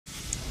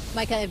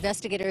Micah,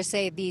 investigators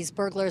say these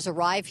burglars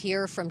arrive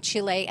here from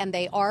Chile and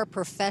they are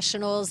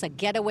professionals. A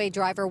getaway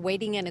driver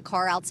waiting in a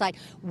car outside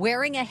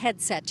wearing a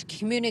headset to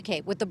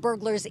communicate with the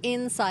burglars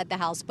inside the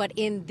house. But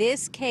in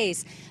this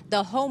case,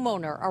 the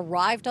homeowner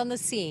arrived on the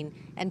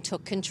scene and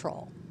took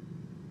control.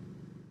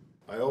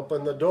 I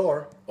opened the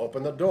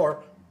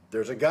door.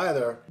 There's a guy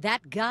there.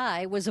 That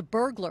guy was a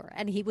burglar,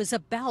 and he was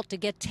about to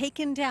get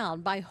taken down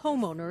by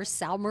homeowner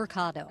Sal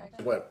Mercado.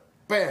 It went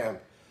bam,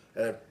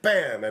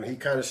 and he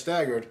kind of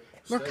staggered.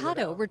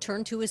 Mercado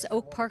returned to his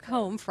Oak Park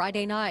home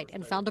Friday night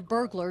and found a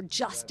burglar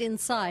just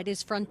inside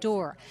his front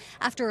door.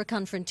 After a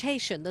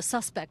confrontation, the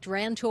suspect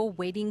ran to a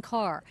waiting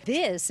car.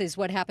 This is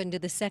what happened to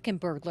the second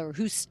burglar,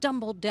 who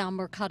stumbled down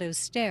Mercado's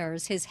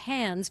stairs, his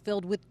hands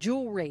filled with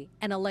jewelry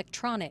and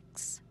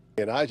electronics.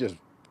 And I just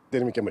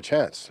didn't even give him a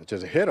chance. I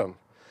just hit him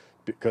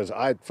because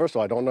first of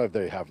all, I don't know if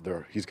they have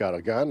he's got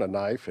a gun, a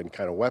knife, and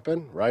kind of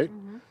weapon, right?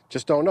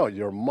 Just don't know.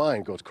 Your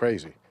mind goes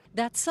crazy.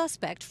 That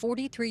suspect,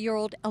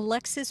 43-year-old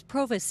Alexis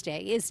Provoste,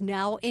 is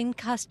now in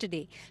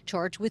custody,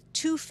 charged with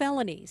 2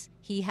 felonies.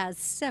 He has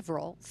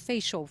several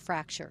facial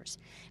fractures.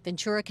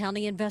 Ventura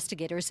County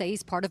investigators say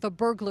he's part of a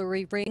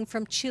burglary ring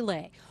from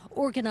Chile,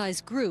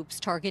 organized groups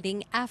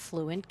targeting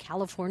affluent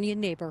California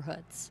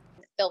neighborhoods.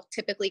 They'll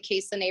typically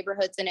case the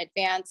neighborhoods in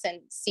advance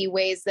and see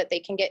ways that they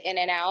can get in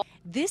and out.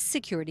 This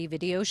security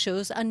video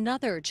shows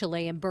another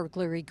Chilean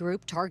burglary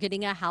group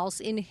targeting a house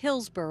in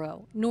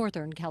Hillsborough,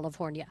 Northern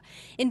California.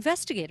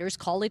 Investigators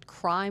call it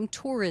crime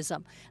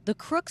tourism. The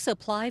crooks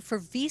apply for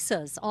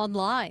visas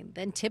online,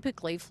 then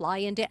typically fly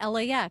into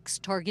LAX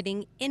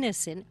targeting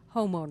innocent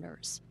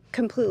homeowners.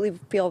 Completely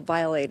feel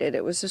violated.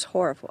 It was just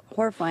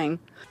horrifying.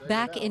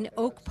 Back in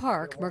Oak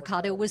Park,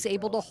 Mercado was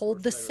able to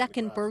hold the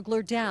second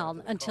burglar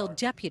down until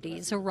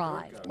deputies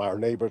arrived. Our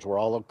neighbors were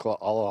all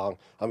along.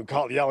 I'm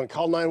yelling,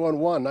 call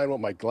 911.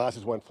 911. My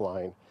glasses went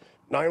flying.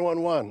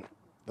 911.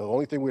 The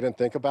only thing we didn't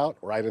think about,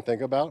 or I didn't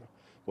think about,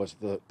 was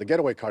the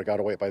getaway car got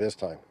away by this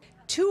time.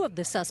 2 of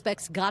the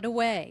suspects got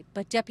away,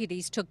 but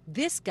deputies took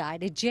this guy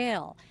to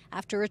jail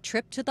after a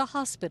trip to the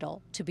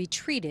hospital to be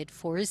treated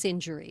for his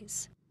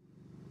injuries.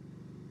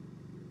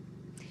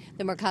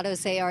 The Mercados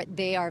say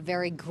they are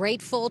very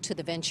grateful to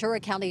the Ventura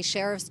County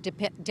Sheriff's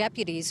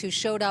deputies who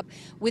showed up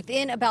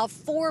within about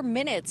 4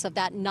 minutes of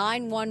that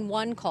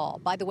 911 call.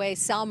 By the way,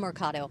 Sal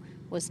Mercado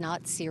was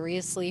not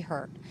seriously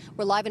hurt.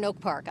 We're live in Oak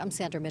Park. I'm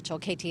Sandra Mitchell,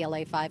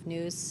 KTLA 5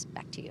 News.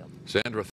 Back to you. Sandra.